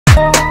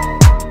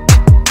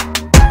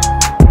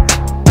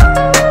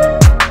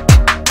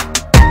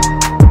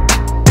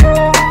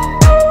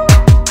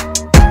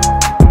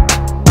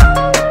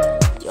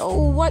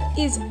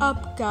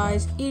up,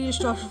 guys? It is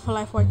Joshua for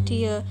Life White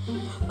here.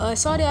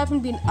 Sorry I haven't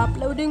been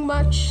uploading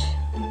much.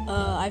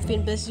 I've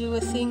been busy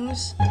with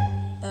things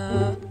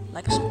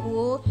like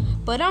school,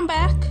 but I'm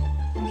back,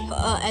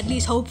 at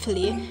least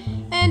hopefully,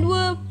 and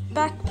we're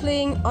back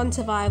playing on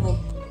survival.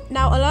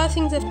 Now a lot of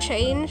things have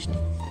changed.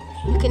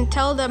 You can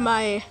tell that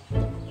my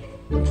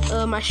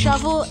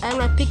shovel and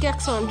my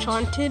pickaxe are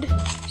enchanted.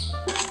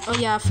 Oh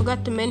yeah, I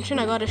forgot to mention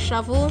I got a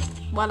shovel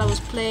while I was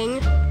playing.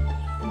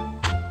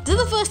 This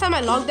is the first time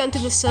I logged onto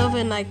the server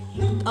in like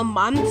a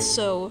month,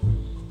 so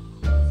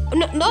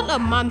not a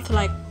month,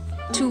 like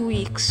 2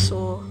 weeks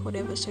or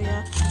whatever, so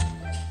yeah.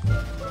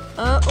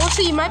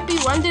 Also, you might be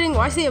wondering,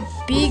 why is there a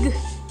big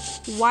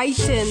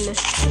white and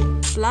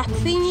black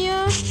thing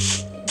here?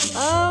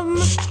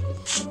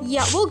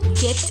 Yeah, we'll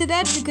get to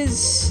that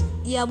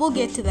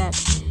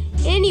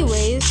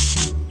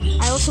Anyways,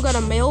 I also got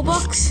a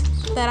mailbox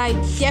that I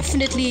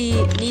definitely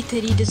need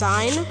to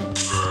redesign.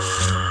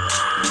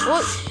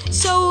 Well,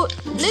 so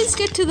let's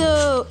get to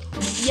the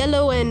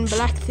yellow and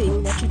black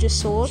thing that you just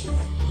saw.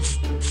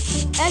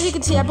 As you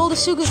can see, I built a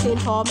sugarcane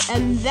farm,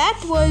 and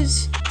that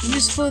was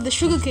used for the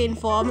sugarcane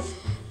farm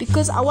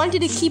because I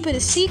wanted to keep it a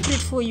secret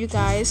for you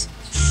guys,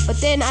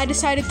 but then I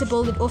decided to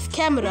build it off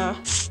camera.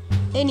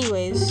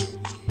 Anyways,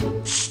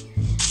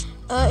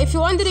 if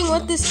you're wondering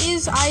what this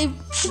is,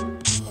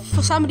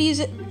 for some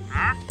reason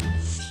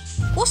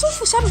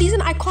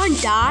I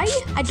can't die.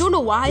 I don't know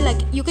why.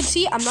 Like, you can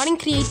see I'm not in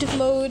creative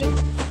mode.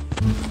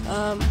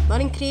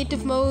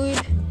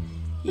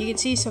 You can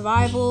see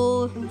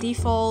survival,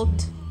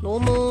 default,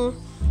 normal,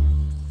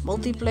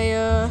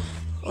 multiplayer.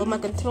 All my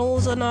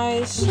controls are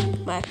nice,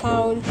 my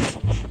account,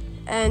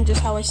 and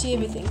just how I see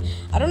everything.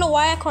 I don't know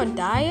why I can't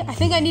die. I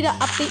think I need to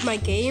update my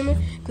game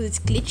because it's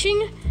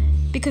glitching.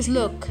 Because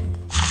look,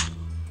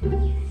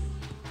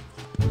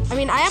 I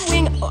mean,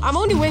 I'm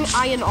only wearing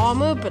iron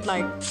armor, but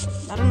like,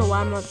 I don't know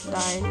why I'm not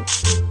dying.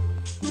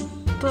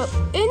 But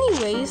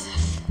anyways,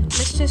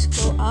 let's just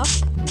go up.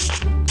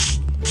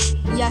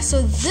 Yeah,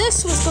 so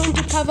this was going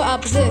to cover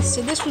up this.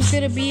 So this was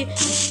going to be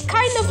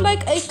kind of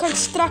like a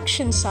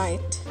construction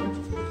site.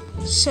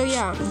 So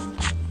yeah.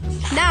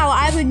 Now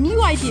I have a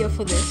new idea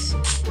for this.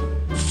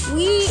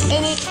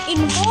 And it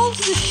involves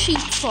the sheep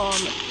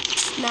farm.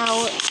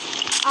 Now,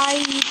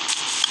 I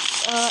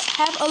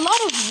have a lot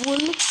of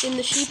wool in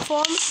the sheep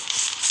farm.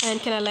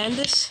 And can I land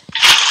this?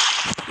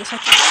 Yes, I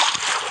can.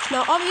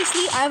 Now,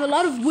 obviously, I have a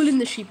lot of wool in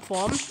the sheep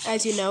farm,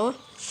 as you know.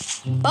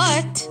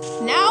 But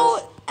now,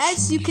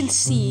 as you can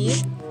see,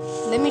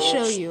 let me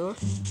show you.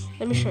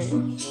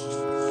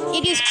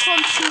 It is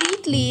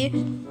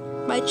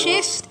my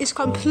chest is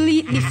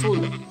completely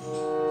full.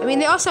 I mean,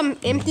 there are some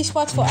empty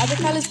spots for other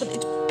colors, but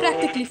it's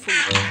practically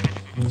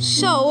full.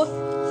 So,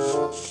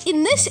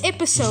 in this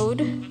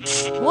episode,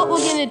 what we're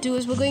going to do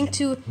is we're going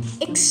to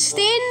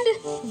extend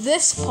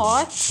this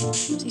part. So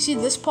you see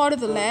this part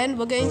of the land?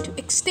 We're going to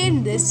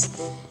extend this,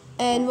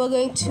 and we're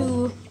going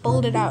to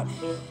build it out.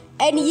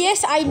 And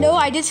yes, I know,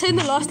 I did say in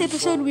the last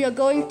episode we are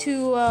going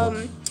to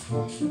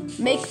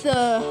make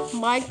the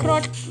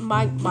Minecraft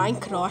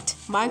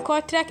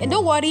track. And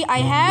don't worry, I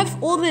have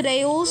all the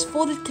rails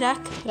for the track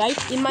right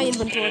in my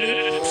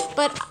inventory.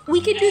 But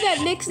we can do that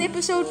next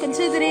episode,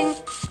 considering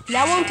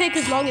that won't take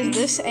as long as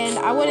this, and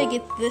I want to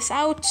get this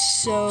out.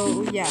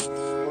 So yeah,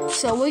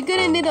 so we're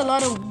gonna need a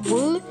lot of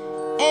wool.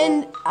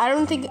 And I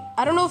don't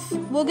know if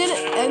we're gonna,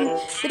 and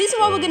the reason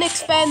why we're gonna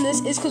expand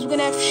this is because we're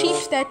gonna have sheep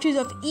statues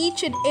of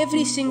each and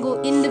every single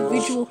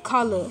individual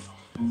color.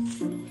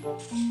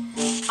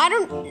 I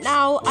don't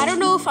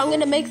know if I'm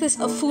gonna make this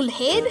a full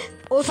head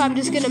or if I'm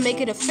just gonna make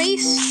it a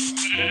face.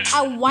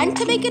 I want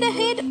to make it a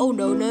head. Oh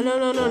no.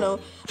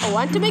 I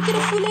want to make it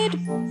a full head,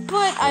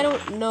 but I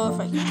don't know if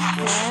I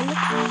can.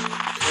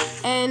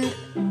 And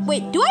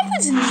wait, do I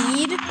even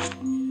need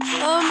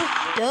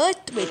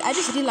dirt? Wait, I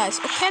just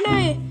realized. Can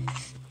I?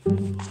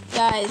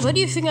 Guys, what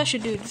do you think I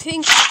should do?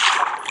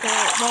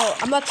 Well,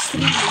 I'm not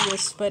streaming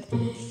this, but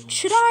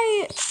should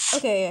I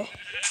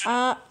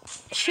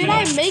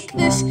make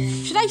this,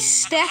 should I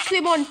stack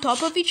them on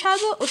top of each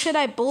other, or should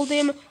I build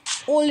them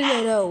all in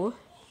a row?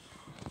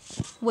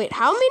 Wait,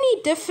 how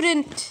many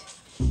different,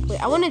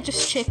 I want to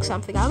just check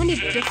something. How many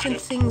different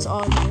things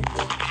are there?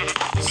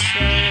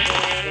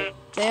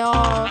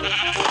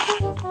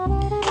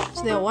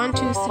 So, there are 1,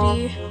 2,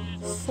 3,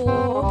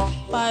 4,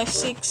 5,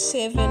 6,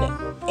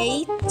 7,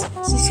 8,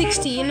 so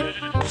 16.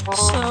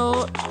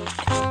 So,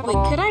 wait,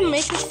 could I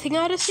make this thing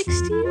out of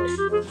 16?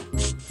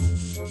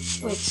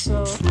 Wait,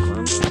 so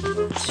 1,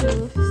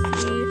 2, 3,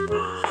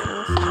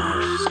 4,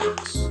 5,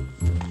 6.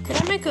 Could I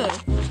make a?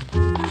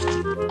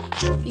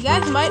 You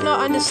guys might not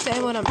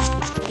understand what I'm.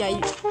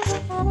 Yeah.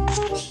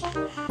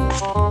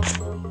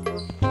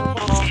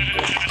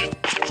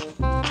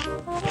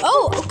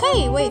 Oh,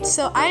 okay. Wait.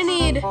 So I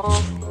need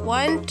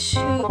 1, 2,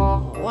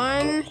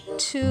 3,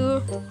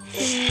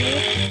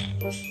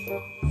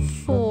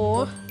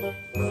 4,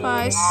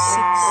 5, 6,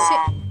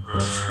 7.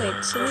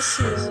 Wait. So this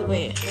is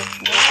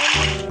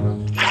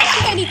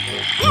I need...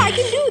 Yeah, I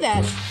can do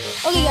that.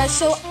 Okay, guys,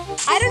 so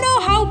I don't know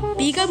how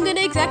big I'm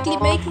gonna exactly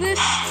make this.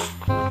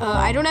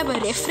 I don't have a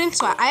reference,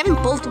 so I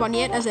haven't built one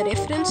yet as a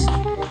reference.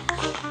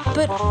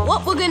 But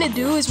what we're gonna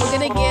do is we're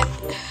gonna get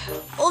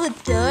all the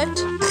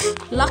dirt.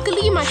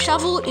 Luckily, my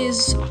shovel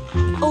is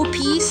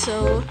OP,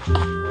 so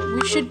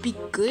we should be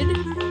good.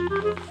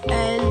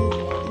 And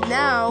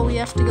now we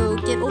have to go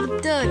get all the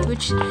dirt,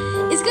 which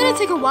is gonna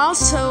take a while,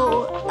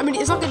 so I mean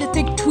it's not gonna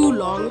take too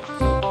long.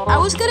 I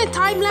was gonna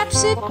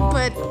time-lapse it,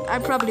 but I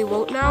probably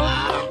won't now.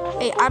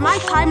 Hey, I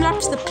might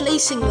time-lapse the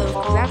placing though,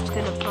 because that's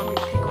gonna probably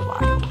take a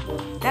while.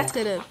 That's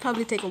gonna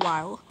probably take a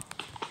while.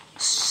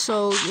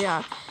 So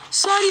yeah,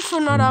 sorry for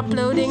not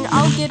uploading.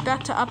 I'll get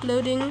back to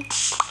uploading,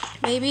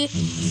 maybe.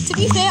 To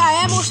be fair, I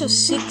am also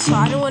sick, so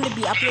I don't want to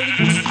be uploading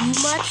too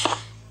much.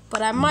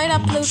 But I might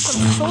upload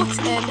some shorts,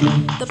 and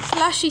the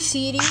plushie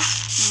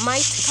series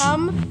might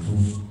come.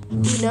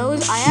 Who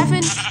knows?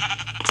 I'm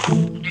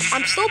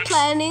still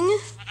planning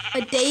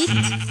a date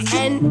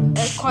and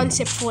a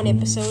concept for an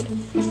episode.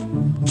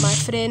 My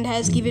friend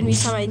has given me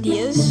some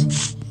ideas,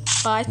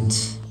 but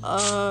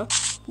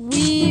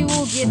we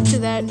will get to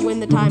that when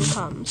the time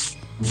comes.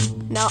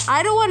 Now,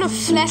 I don't want to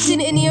flatten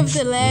any of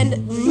the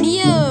land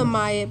near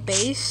my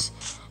base,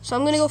 so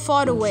I'm gonna go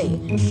far away.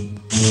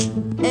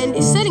 And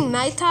it's starting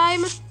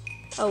nighttime.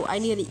 Oh, I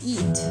need to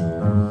eat.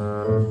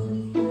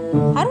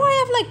 How do I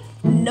have like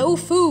no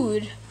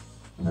food?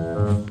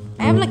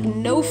 I have like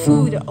no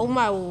food. Oh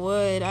my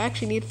word, I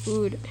actually need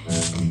food.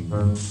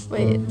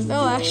 Wait,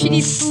 no, I actually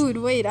need food.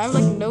 Wait, I have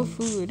like no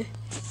food.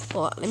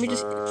 Well, let me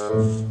just...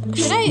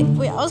 Should I...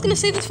 Wait, I was gonna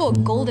save this for a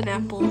golden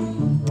apple.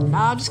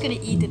 Nah, I'm just gonna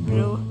eat it,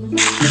 bro.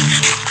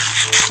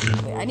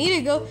 Wait, I need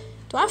to go...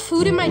 Do I have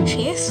food in my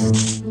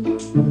chest?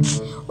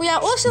 Oh yeah,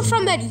 also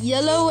from that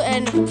yellow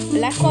and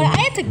black one, I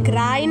had to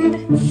grind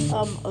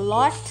a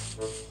lot.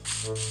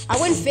 I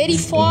went very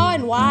far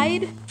and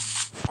wide.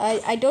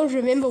 I don't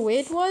remember where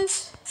it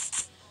was.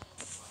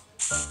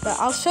 But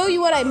I'll show you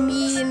what I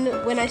mean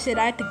when I said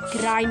I had to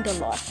grind a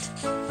lot.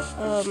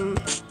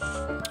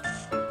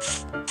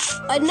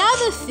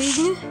 Another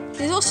thing,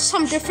 there's also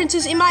some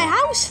differences in my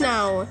house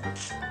now,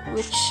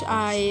 which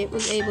I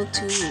was able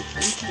to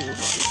improve on.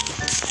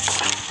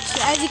 So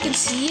as you can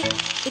see,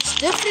 it's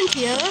different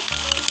here.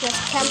 We have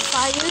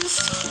campfires,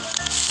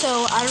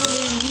 so I don't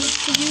really need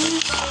to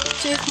use.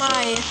 So if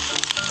my,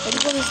 what do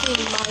you call this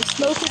thing, my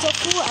smokers are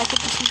full, I could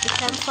just use the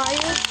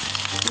campfire.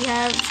 We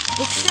have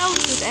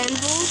bookshelves with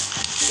anvils.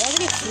 Do I have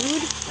any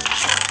food?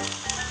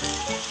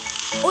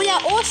 Oh yeah,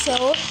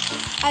 also,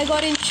 I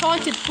got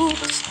enchanted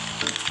books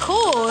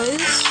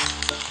because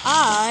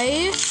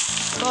I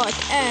got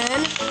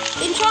an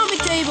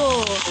enchantment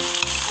table.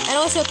 And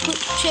also put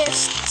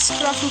chests,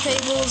 crafting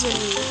tables, and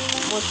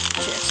more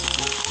chests.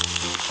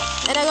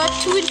 And I got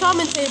 2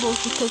 enchantment tables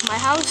because my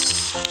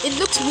house, it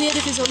looks weird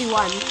if there's only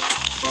one.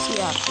 So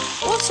yeah.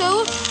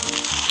 Also,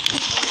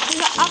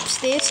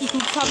 upstairs, you can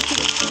come to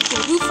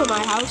the roof of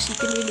my house. You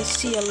can really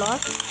see a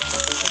lot.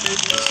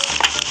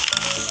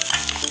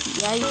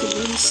 Yeah, you can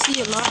really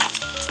see a lot.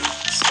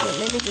 So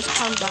let me just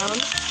come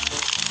down.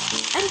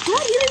 And do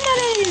I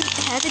really not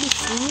have any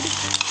food?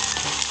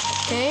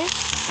 Okay.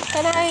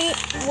 Can I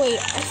wait?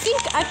 I think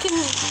I can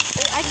get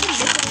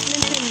the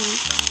flint and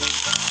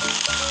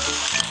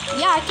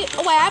yeah, I can.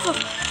 Oh, I have a.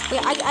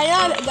 Wait, I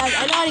know, guys.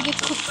 I know how to get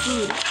cooked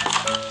food.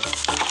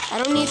 I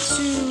don't need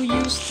to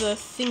use the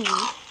thingy.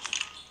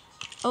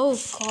 Oh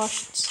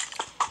gosh,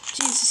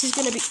 jeez, this is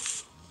gonna be.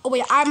 Oh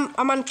wait, I'm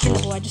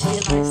unkillable. I just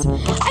realized.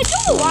 I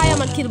don't know why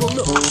I'm unkillable.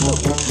 Look.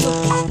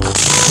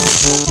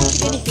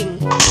 Anything.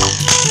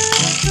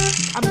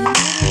 I'm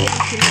literally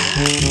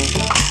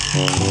unkillable.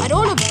 I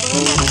don't want to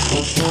burn that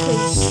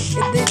because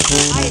if there's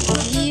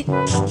IE,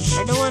 I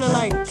don't want to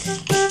like,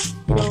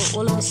 you know,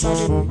 all of a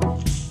sudden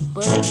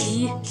burn an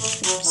E,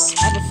 just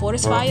have a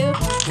forest fire.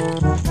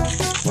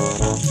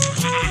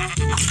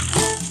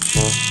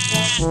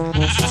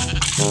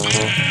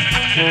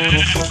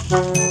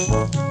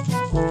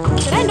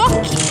 Did I not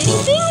kill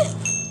anything?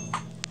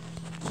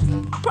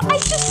 Bro, I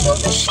just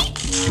killed the sheep.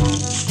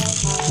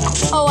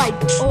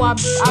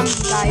 I'm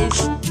guys.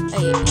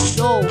 Hey,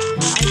 yo, I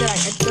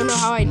don't know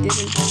how I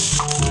didn't.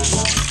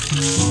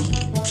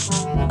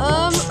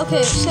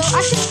 Okay, so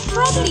I should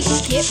probably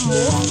get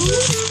more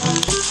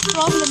food.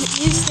 Problem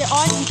is there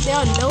are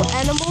no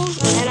animals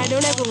and I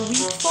don't have a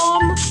wheat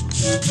farm.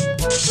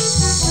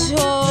 So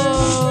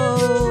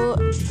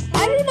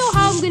I don't know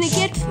how I'm gonna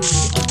get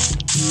food.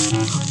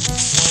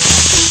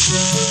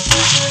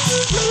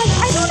 Like,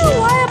 I don't know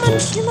why I'm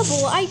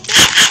unkillable. I don't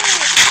know.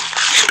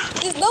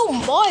 There's no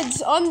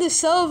mods on the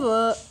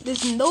server.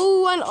 There's no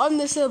one on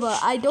the server.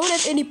 I don't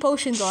have any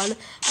potions on,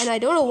 and I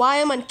don't know why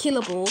I'm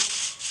unkillable.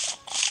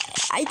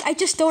 I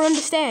just don't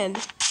understand.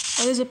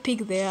 Oh, there's a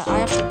pig there. I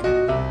have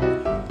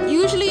to.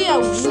 Usually I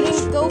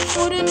wouldn't go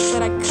for it,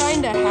 but I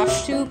kinda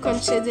have to,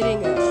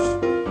 considering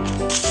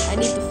I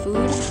need the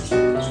food.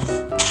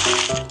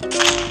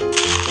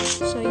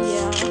 So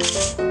yeah.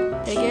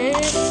 Okay.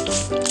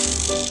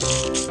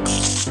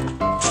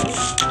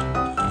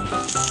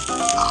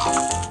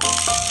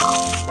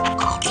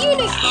 Even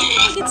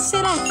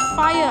set on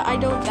fire, I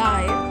don't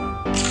die.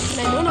 And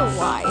I don't know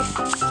why.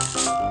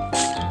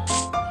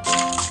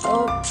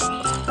 Oh,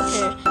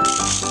 okay.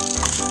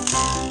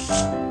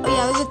 Oh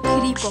yeah, there's a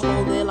creeper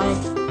hole there,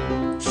 like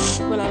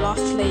when I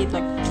last played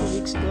like 2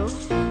 weeks ago.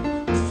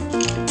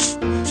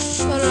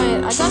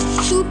 Alright, I got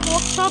 2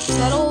 pork chops.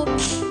 That'll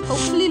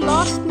hopefully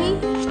last me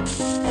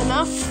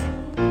enough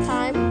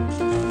time.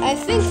 I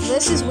think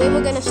this is where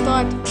we're gonna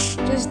start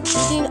just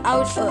digging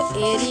out an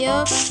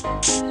area.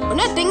 Well,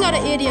 not digging out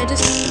an area,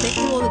 just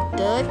making all the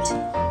dirt.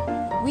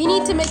 We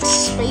need to make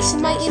space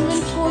in my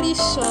inventory,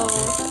 so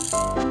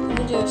let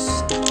me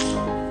just do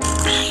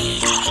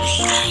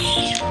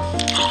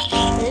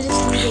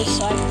this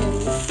so I can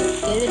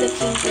get rid of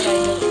things that I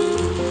don't need.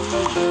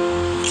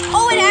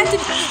 Oh, it had to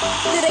be.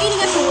 They're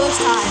raining at the worst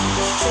time.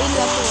 Raining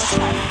at the worst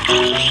time.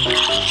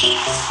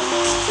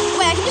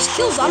 Wait, I can just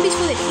kill zombies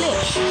for their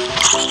flesh.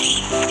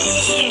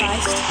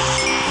 Realized.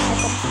 I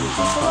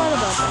completely forgot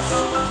about that.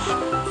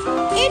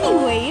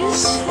 Anyways,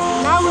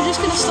 now we're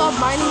just gonna start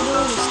mining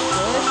all this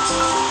dirt.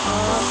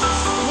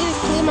 I need to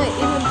clear my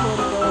inventory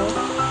though.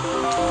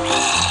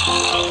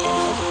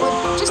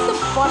 Just the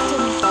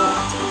bottom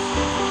part.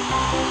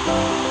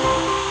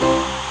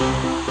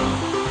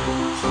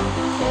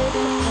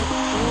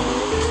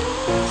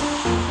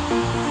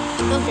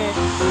 Okay.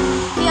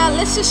 Yeah,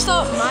 let's just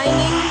start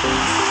mining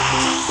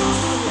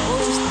all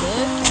this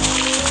dirt.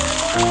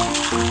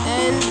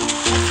 And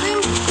I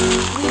think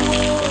we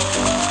will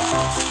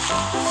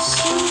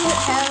soon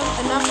have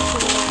enough for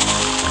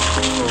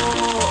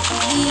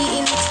the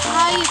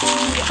entirety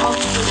of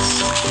this,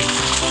 what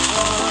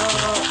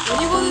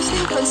do you call this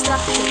thing?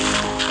 Construction.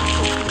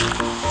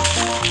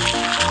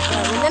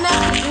 We're gonna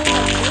have to do it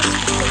like this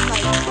because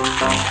like,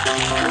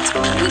 it's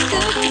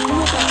quicker to do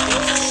it like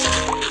this,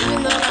 even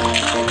though like,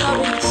 I can't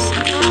really see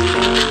it.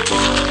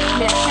 I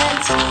mean, I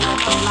can't see it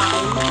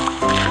online.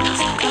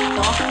 It's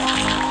dark.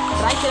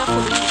 Bright enough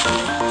for me to see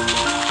it.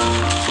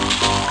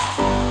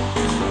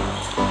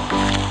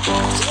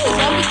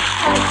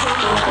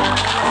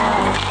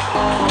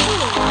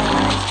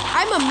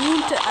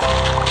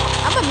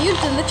 I'm immune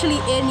to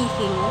literally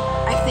anything,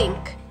 I think.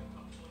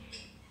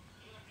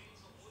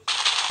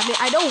 I mean,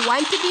 I don't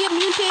want to be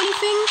immune to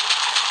anything.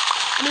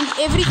 I mean,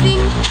 everything,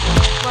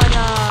 but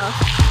I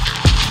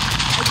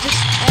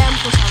just am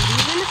for some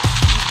reason.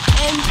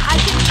 And I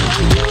can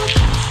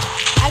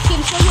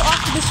show you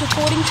after this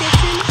recording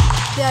section.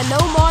 There are no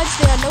mods,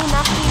 there are no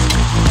nothing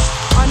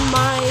on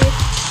my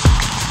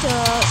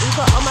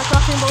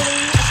crafting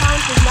building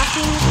account. There's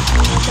nothing,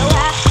 no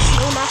hacks,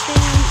 no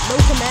nothing, no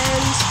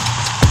commands.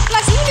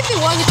 Plus, even if there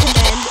was a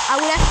command,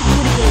 I would have to do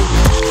it again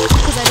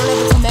because I don't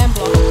have a command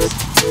block.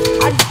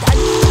 I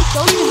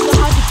don't even know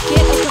how to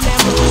get a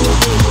command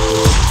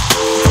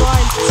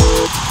block in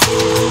the game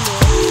because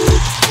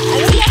I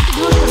know you have to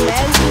do a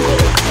command to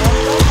get a command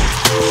block.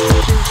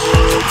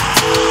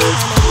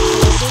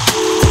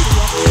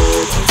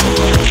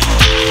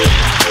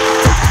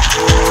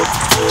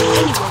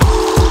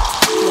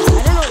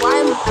 I don't know why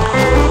I'm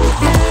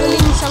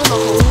filling some of the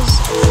holes.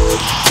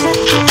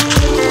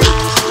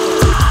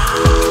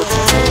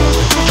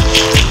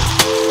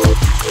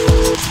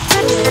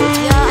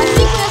 Yeah, I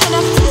think we have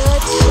enough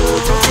dirt, so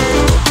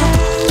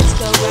let's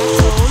go back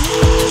home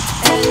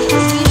and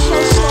we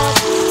shall start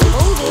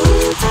building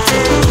the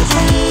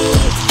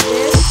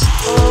rest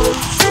of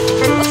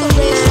what the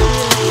rest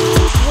is.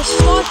 We'll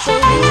start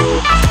building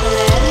the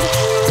land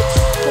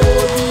for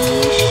the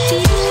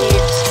sheep's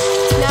heads.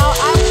 Now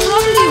I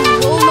probably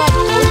will not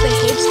build the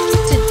heads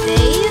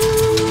today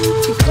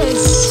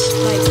because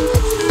like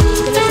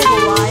it's gonna take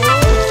a while.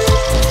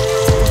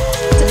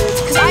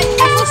 Because I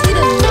first need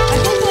to know, I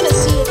don't want to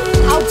see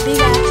how big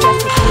I actually have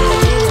to put the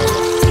game on.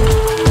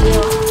 You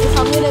know, if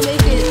I'm gonna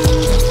make it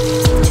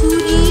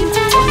 2D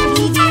or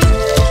 3D,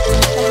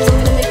 like if I'm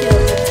gonna make it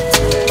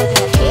like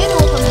a head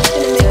or if I'm just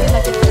gonna make it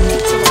like a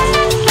pixel.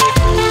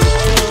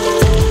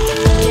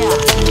 Yeah.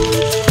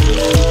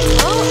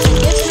 Well, I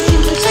guess we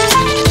can just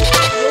go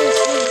to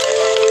sleep.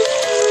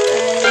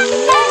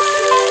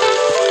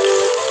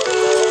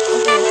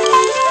 Okay.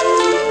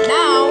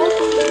 Now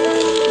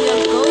we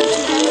are going to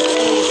have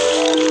a.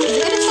 Is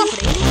it gonna stop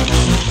raining?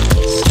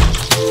 Yes.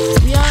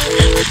 We are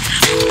going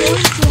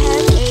to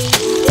have a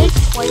big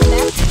white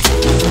map.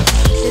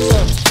 There's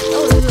a.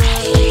 Oh, there's a.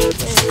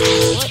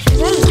 What? Is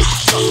that a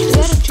shop? Is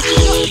that a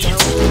chicken shop? No.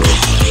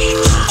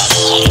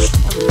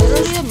 I'm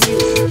literally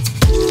immune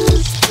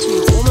to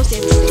almost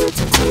everything.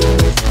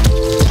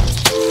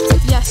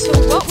 Yeah, so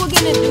what we're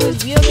gonna do is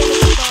we are going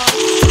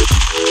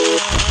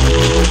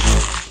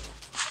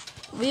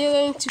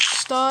to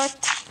start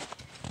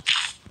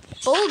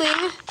building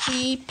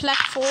the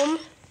platform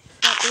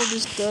that all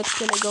this dirt's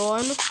gonna go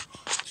on.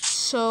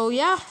 So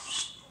yeah.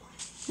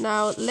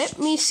 Now let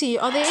me see.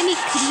 Are there any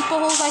creeper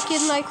holes I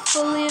can like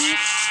fill in?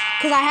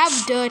 Cause I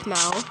have dirt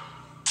now.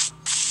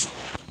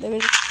 Let me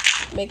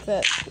just make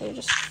that. Let me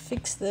just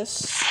fix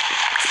this.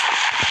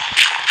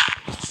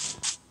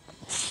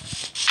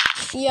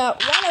 Yeah,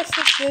 while I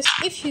fix this,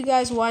 if you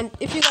guys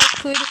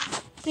could,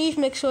 please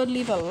make sure to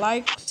leave a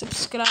like,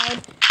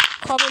 subscribe,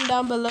 comment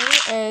down below,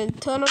 and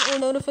turn on all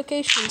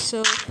notifications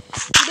so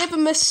you never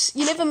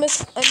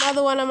miss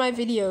another one of my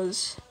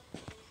videos,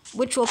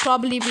 which will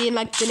probably be in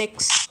like the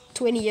next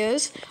 20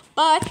 years.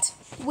 But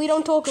we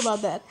don't talk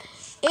about that.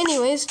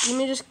 Anyways, let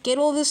me just get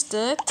all this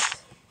dirt.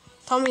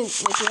 Tell me,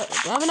 wait, do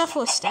I have enough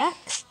for a stack?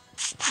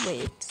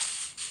 Wait.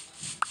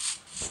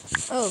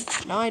 Oh,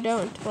 no I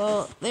don't.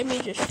 Well, let me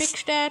just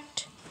fix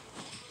that.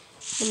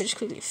 Let me just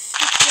quickly fix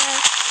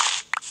that.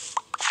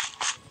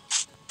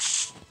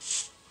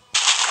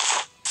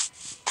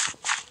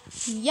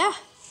 Yeah,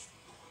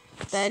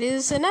 that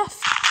is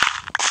enough.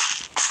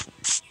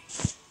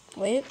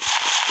 Wait.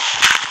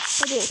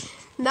 Okay,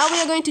 now we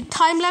are going to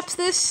time-lapse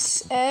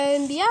this,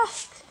 and yeah,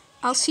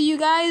 I'll see you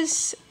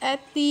guys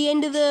at the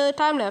end of the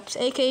time-lapse,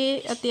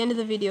 aka at the end of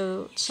the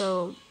video,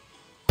 so...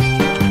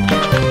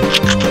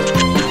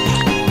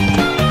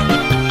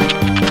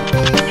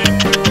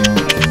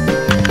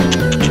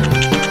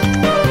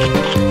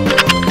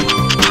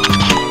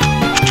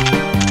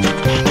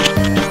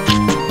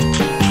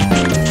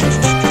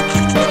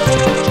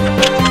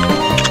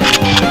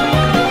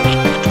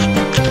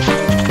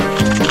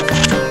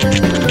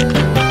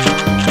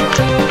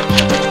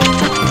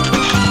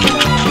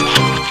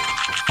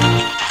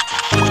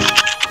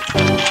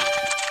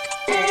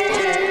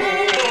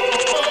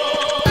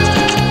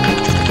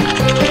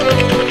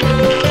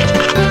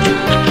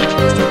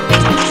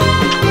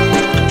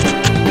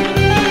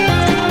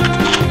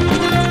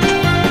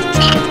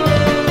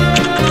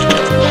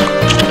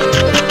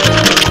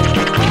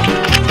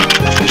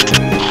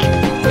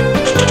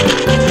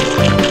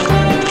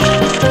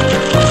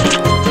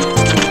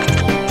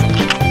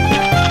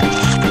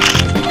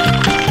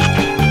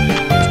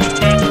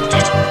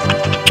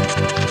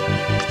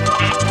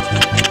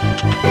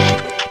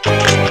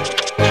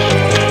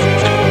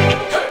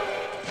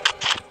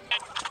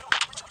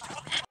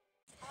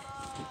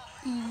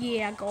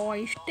 Yeah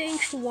guys,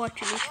 thanks for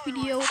watching this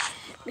video.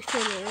 Make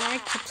sure to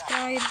like,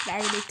 subscribe, I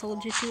already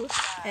told you to,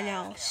 and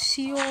I'll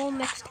see you all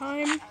next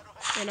time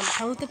when I'm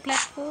out of the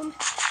platform.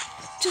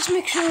 Just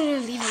make sure to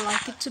leave a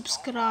like and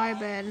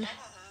subscribe, and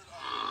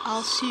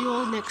I'll see you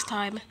all next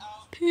time.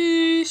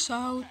 Peace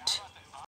out.